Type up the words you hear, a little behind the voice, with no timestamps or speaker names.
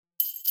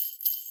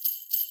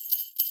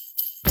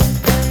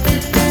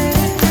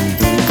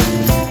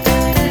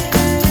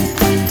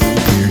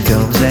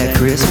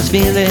Christmas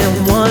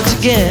feeling once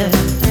again.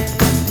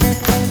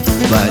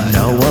 But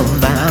no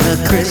amount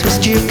of Christmas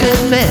cheer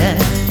could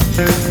mend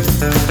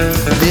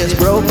this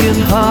broken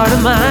heart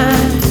of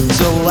mine.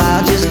 So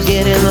I'll just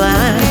get in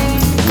line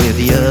with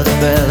the other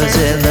fellas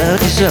that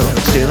love you so,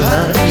 still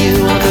hunt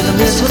you under the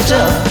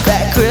mistletoe.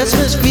 That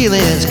Christmas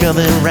feeling's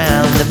coming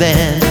round the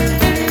bend.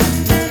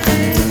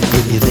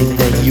 If you think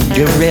that you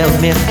derailed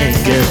me, think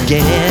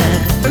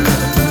again.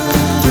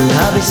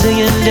 I'll be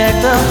singing Deck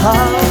the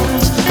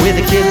Halls with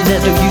a kid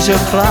that don't use her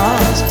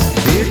claws.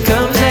 Here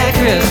comes that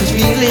Christmas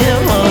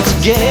feeling once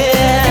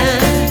again.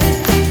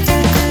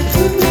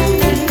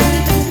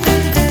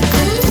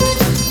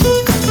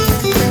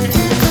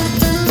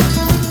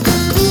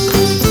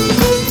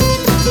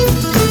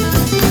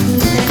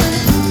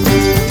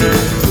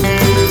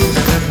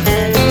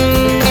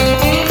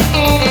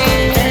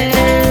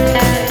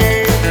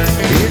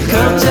 Here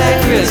comes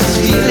that Christmas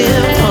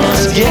feeling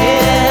once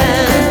again.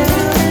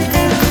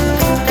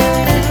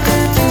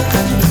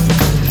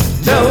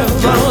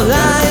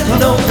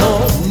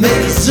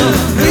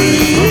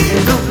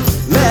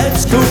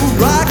 Let's go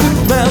rockin'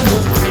 round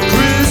the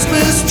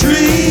Christmas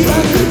tree.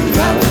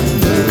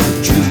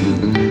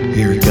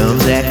 Here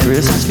comes that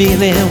Christmas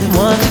feeling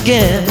once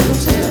again.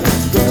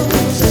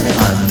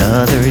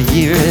 Another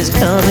year is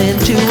coming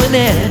to an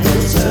end.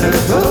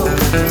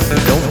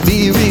 Don't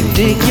be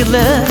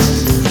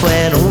ridiculous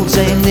when old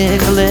St.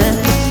 Nicholas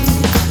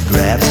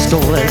grabs the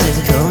store as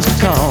it comes to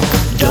call.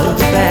 Don't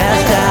be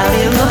passed out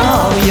in the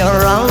hall.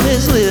 You're on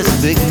his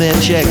list, big men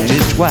checked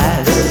it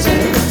twice.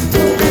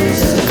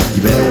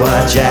 You better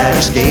watch out,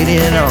 you're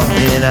skating on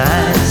thin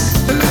ice.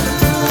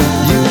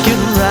 You can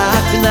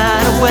rock the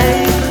night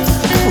away,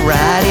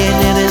 riding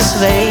in his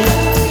sleigh.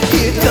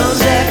 Here comes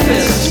that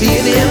Christmas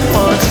feeling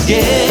once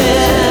again.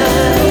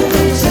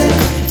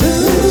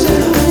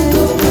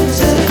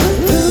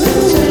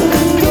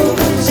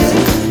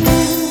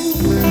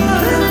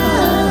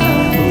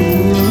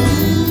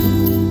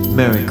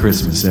 Merry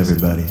Christmas,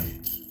 everybody.